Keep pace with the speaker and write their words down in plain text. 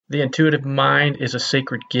The intuitive mind is a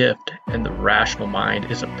sacred gift, and the rational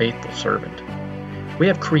mind is a faithful servant. We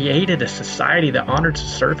have created a society that honors the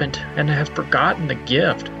servant and has forgotten the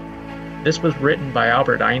gift. This was written by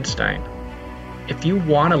Albert Einstein. If you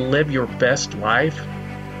want to live your best life,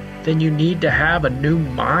 then you need to have a new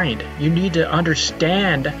mind. You need to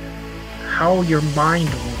understand how your mind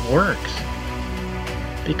works,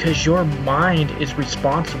 because your mind is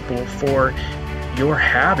responsible for your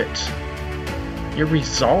habits, your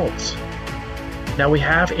results. Now we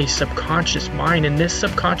have a subconscious mind, and this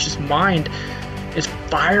subconscious mind is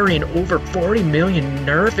firing over 40 million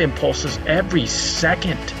nerve impulses every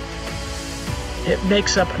second. It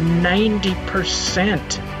makes up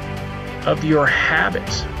 90% of your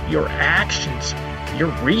habits, your actions, your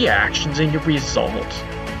reactions, and your results.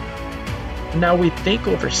 Now we think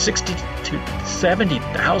over 60 to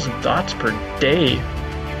 70,000 thoughts per day,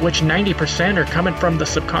 which 90% are coming from the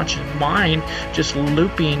subconscious mind, just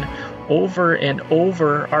looping over and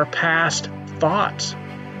over our past thoughts.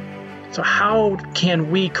 So how can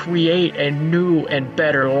we create a new and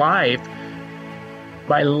better life?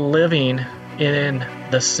 By living in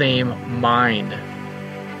the same mind.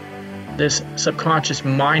 This subconscious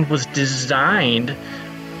mind was designed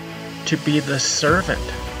to be the servant.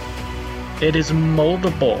 It is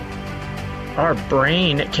moldable. Our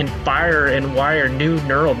brain can fire and wire new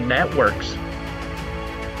neural networks.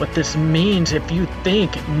 What this means, if you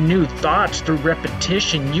think new thoughts through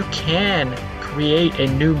repetition, you can create a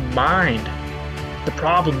new mind. The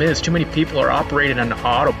problem is too many people are operating on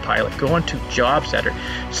autopilot, going to jobs that are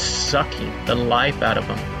sucking the life out of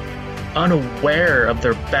them, unaware of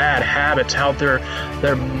their bad habits, how their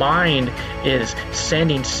mind is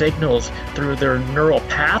sending signals through their neural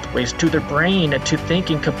pathways to their brain to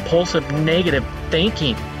thinking compulsive negative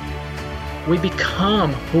thinking. We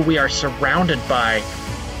become who we are surrounded by.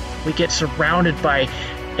 We get surrounded by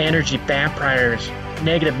energy vampires,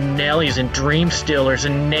 negative Nellies and dream stealers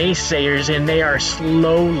and naysayers, and they are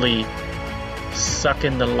slowly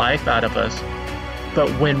sucking the life out of us. But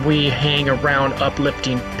when we hang around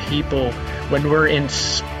uplifting people, when we're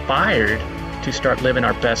inspired to start living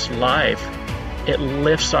our best life, it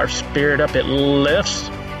lifts our spirit up, it lifts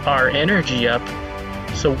our energy up,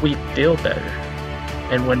 so we feel better.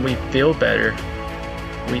 And when we feel better,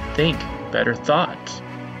 we think better thoughts.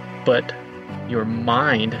 But your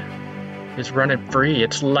mind is running free.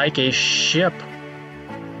 It's like a ship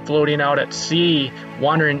floating out at sea,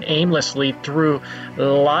 wandering aimlessly through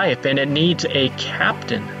life, and it needs a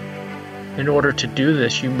captain. In order to do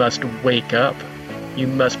this, you must wake up. You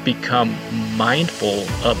must become mindful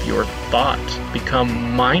of your thoughts,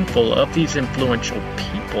 become mindful of these influential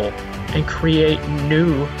people, and create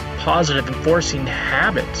new, positive, enforcing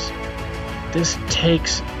habits. This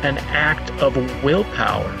takes an act of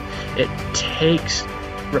willpower. It takes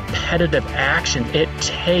repetitive action. It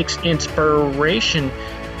takes inspiration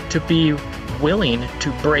to be willing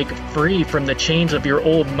to break free from the chains of your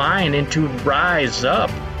old mind and to rise up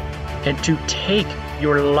and to take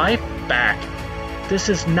your life back. This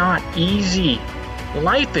is not easy.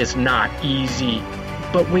 Life is not easy,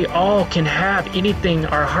 but we all can have anything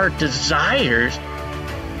our heart desires.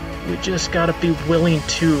 We just got to be willing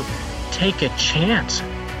to take a chance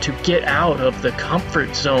to get out of the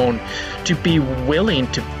comfort zone, to be willing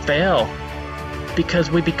to fail, because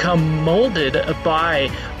we become molded by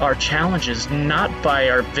our challenges, not by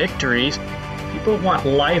our victories. People want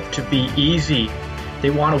life to be easy. They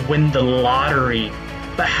want to win the lottery.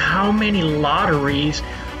 But how many lotteries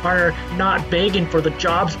are not begging for the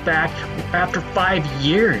jobs back after 5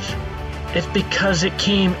 years? It's because it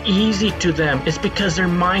came easy to them. It's because their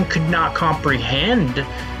mind could not comprehend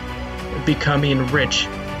becoming rich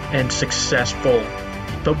and successful.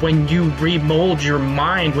 But when you remold your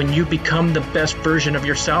mind, when you become the best version of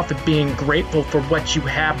yourself and being grateful for what you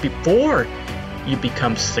have before you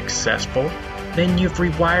become successful, then you've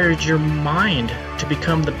rewired your mind to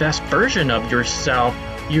become the best version of yourself.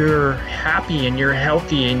 You're happy and you're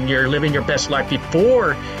healthy and you're living your best life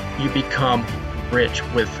before you become rich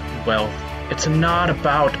with wealth. It's not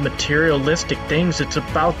about materialistic things. It's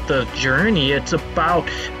about the journey. It's about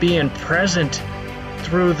being present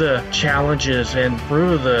through the challenges and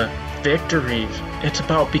through the victories. It's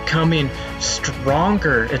about becoming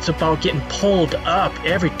stronger. It's about getting pulled up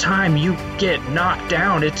every time you get knocked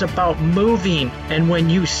down. It's about moving. And when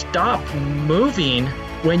you stop moving,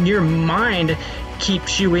 when your mind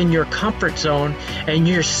keeps you in your comfort zone and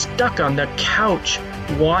you're stuck on the couch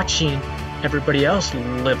watching everybody else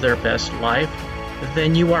live their best life,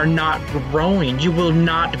 then you are not growing. You will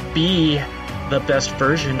not be the best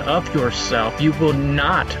version of yourself. You will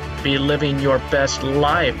not be living your best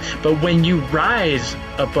life. But when you rise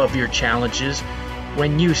above your challenges,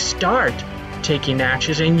 when you start taking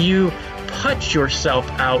actions and you put yourself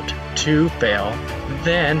out to fail,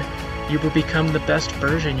 then you will become the best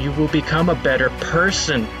version. You will become a better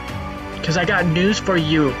person. Because I got news for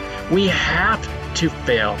you. We have to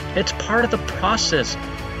fail. It's part of the process.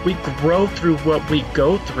 We grow through what we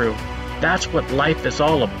go through. That's what life is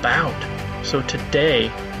all about. So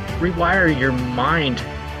today, rewire your mind.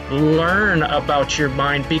 Learn about your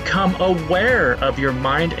mind. Become aware of your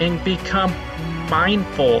mind and become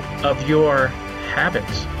mindful of your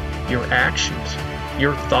habits, your actions,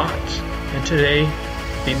 your thoughts. And today,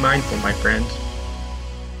 be mindful, my friends.